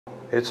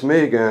It's me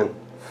again.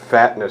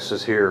 Fatness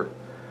is here.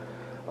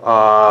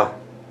 Something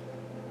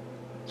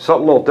a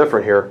little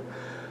different here.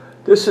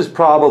 This is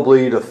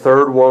probably the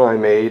third one I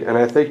made, and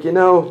I think, you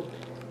know,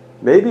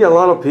 maybe a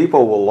lot of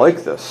people will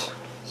like this.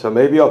 So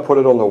maybe I'll put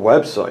it on the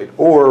website,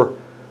 or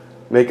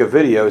make a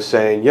video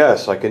saying,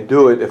 yes, I can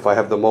do it if I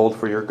have the mold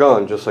for your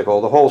gun, just like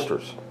all the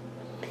holsters.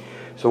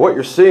 So what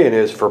you're seeing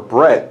is for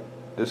Brett.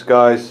 This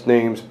guy's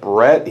name's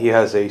Brett. He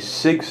has a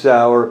Sig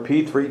Sauer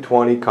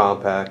P320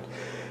 compact,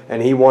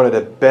 and he wanted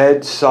a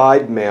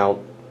bedside mount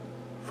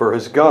for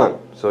his gun,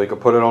 so he could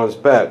put it on his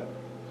bed.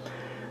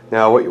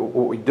 Now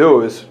what we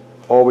do is,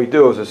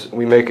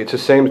 we make it the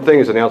same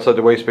thing as an outside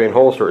the waistband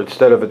holster.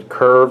 Instead of it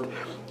curved,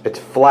 it's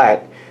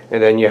flat,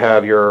 and then you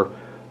have your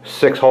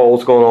 6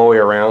 holes going all the way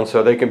around,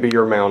 so they can be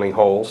your mounting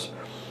holes.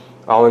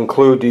 I'll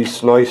include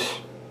these nice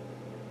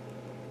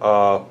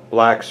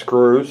black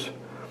screws.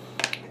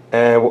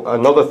 And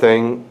another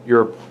thing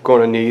you're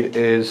going to need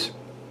is,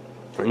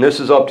 and this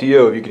is up to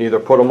you, you can either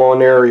put them on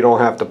there or you don't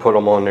have to put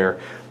them on there,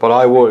 but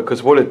I would,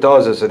 because what it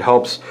does is it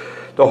helps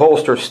the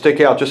holster stick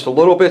out just a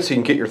little bit, so you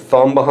can get your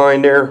thumb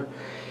behind there,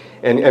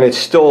 and it's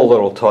still a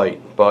little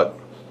tight, but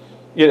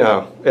you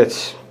know,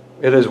 it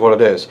is what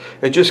it is.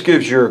 It just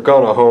gives your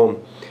gun a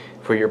home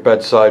for your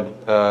bedside,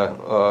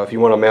 if you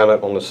want to mount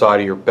it on the side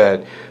of your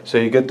bed. So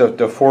you get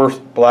the 4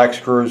 black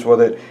screws with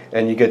it,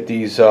 and you get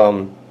these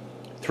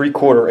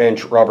 3/4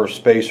 inch rubber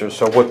spacers.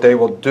 So what they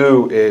will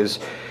do is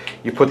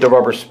you put the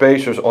rubber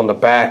spacers on the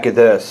back of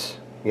this.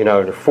 You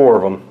know, there are 4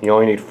 of them. You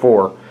only need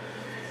 4.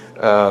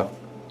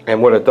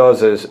 And what it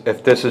does is,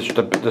 if this is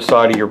the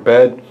side of your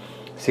bed,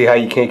 see how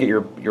you can't get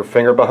your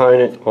finger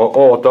behind it? Well,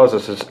 all it does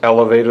is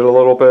elevate it a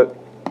little bit.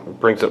 It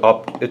brings it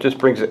up. It just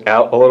brings it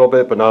out a little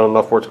bit, but not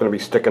enough where it's going to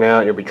be sticking out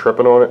and you'll be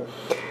tripping on it.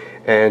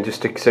 And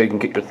just so you can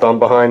get your thumb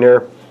behind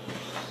there.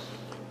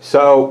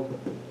 So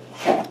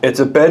it's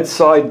a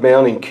bedside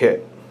mounting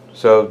kit.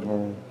 So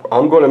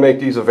I'm going to make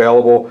these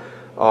available.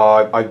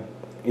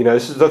 You know,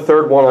 this is the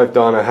 3rd one I've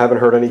done. I haven't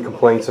heard any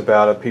complaints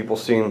about it.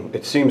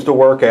 It seems to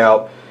work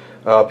out.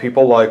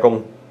 People like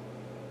them.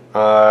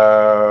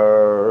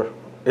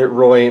 It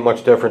really ain't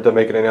much different than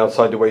making an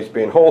outside the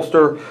waistband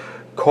holster.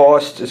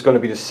 Cost is going to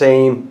be the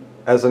same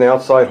as an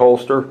outside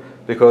holster,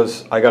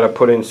 because I got to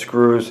put in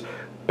screws,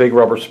 big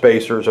rubber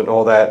spacers, and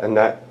all that, and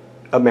that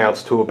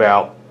amounts to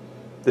about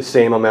the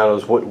same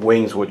amount as what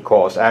wings would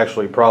cost.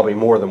 Actually, probably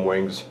more than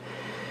wings,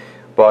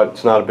 but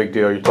it's not a big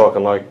deal. You're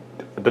talking like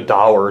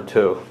 $1 or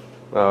 $2.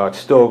 It's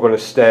still going to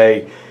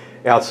stay,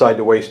 outside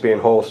the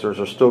waistband holsters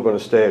are still going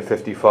to stay at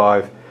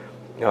 $55,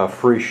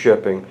 free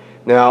shipping.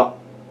 Now,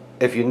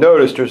 if you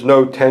notice, there's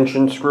no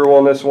tension screw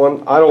on this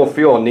one. I don't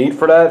feel a need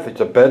for that. If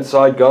it's a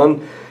bedside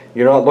gun,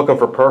 you're not looking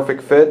for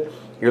perfect fit.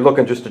 You're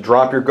looking just to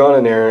drop your gun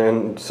in there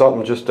and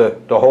something just to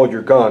hold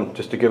your gun,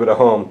 just to give it a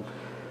home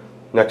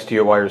next to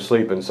you while you're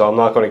sleeping. So I'm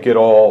not going to get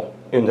all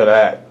into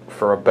that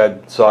for a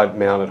bedside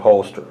mounted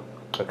holster.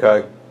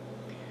 Okay?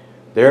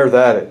 There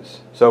that is.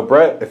 So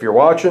Brett, if you're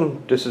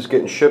watching, this is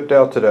getting shipped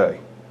out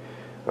today.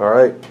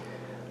 Alright?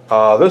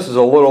 This is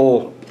a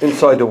little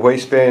inside the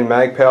waistband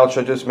mag pouch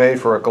I just made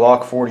for a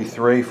Glock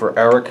 43 for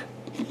Eric.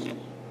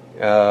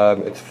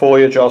 It's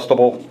fully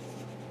adjustable.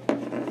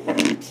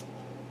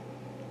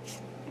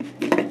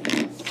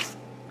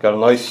 Got a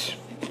nice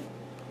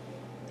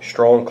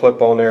strong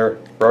clip on there,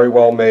 very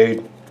well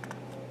made.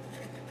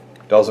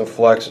 Doesn't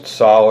flex, it's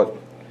solid.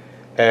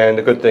 And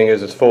the good thing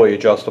is it's fully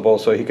adjustable,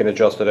 so he can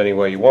adjust it any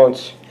way he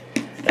wants.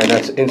 And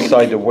that's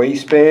inside the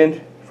waistband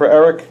for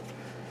Eric.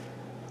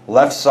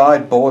 Left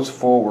side, bullets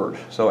forward.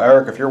 So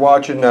Eric, if you're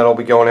watching, that'll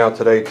be going out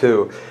today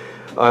too.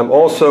 I'm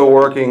also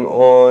working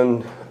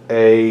on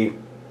a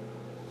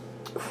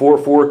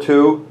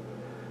 4.42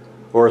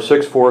 or a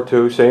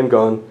 6.42, same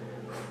gun,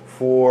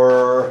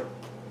 for,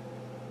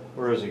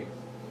 where is he?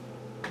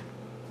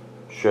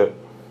 Shit.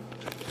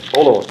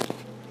 Hold on.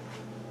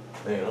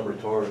 Man, I'm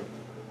retarded.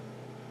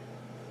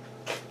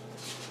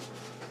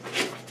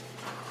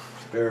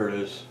 There it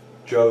is.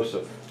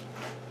 Joseph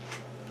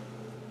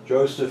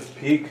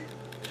Peak.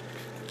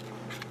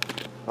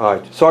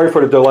 Alright, sorry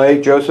for the delay,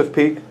 Joseph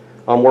Peak.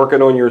 I'm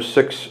working on your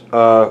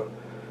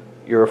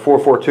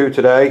 4.42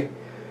 today.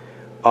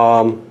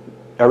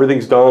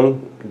 Everything's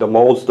done, the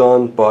mold's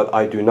done, but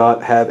I do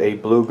not have a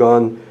blue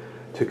gun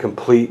to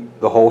complete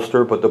the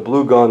holster, but the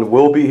blue gun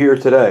will be here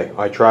today.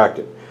 I tracked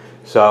it.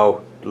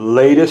 So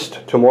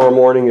latest tomorrow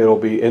morning it'll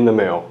be in the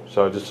mail.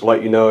 So just to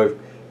let you know,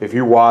 if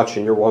you watch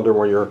and you're wondering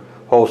where your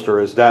holster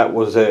is, that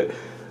was it.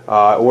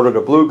 I ordered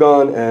a blue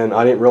gun and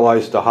I didn't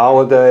realize the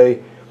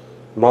holiday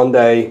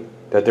Monday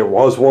that there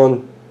was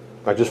one.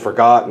 I just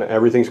forgot, and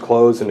everything's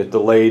closed, and it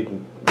delayed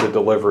the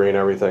delivery and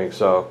everything,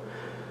 so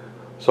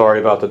sorry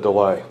about the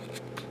delay.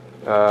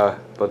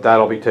 But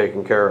that'll be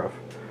taken care of.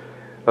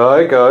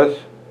 Alright guys,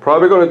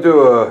 probably going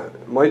to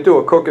might do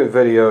a cooking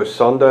video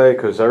Sunday,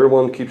 because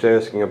everyone keeps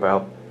asking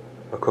about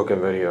a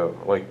cooking video,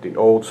 like the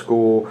old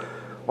school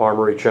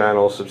Armory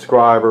channel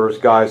subscribers,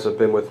 guys that have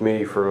been with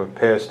me for the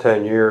past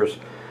 10 years.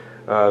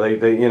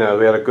 They you know,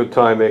 they had a good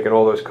time making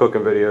all those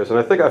cooking videos, and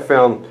I think I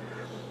found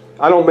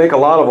I don't make a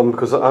lot of them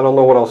because I don't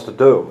know what else to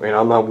do. You know,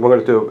 I'm going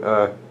to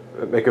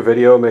do make a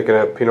video making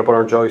a peanut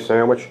butter and jelly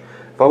sandwich.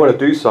 If I'm going to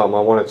do something,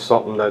 I want it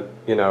something that,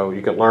 you know,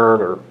 you can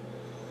learn, or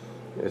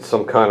it's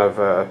some kind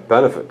of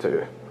benefit to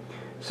you.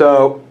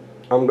 So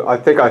I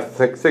think I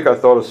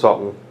thought of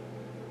something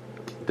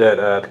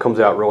that comes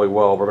out really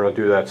well. We're going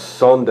to do that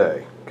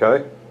Sunday.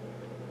 Okay,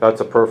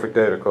 that's a perfect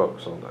day to cook,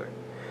 Sunday.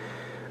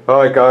 All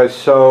right, guys.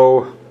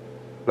 So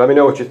let me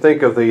know what you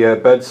think of the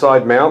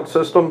bedside mount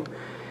system.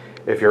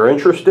 If you're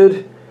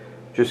interested,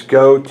 just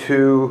go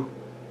to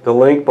the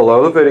link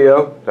below the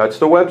video. That's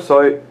the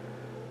website.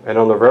 And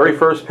on the very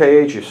first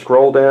page, you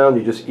scroll down,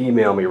 you just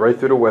email me right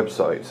through the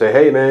website. Say,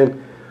 hey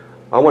man,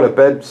 I want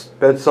a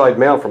bedside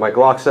mount for my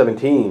Glock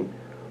 17,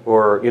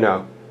 or, you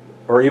know,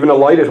 or even a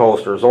lighted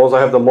holster, as long as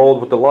I have the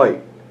mold with the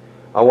light.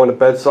 I want a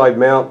bedside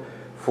mount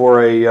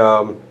for a,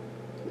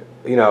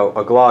 you know,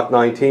 a Glock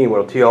 19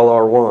 with a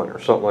TLR1 or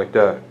something like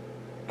that.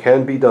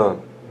 Can be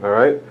done. All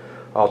right?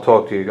 I'll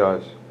talk to you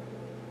guys.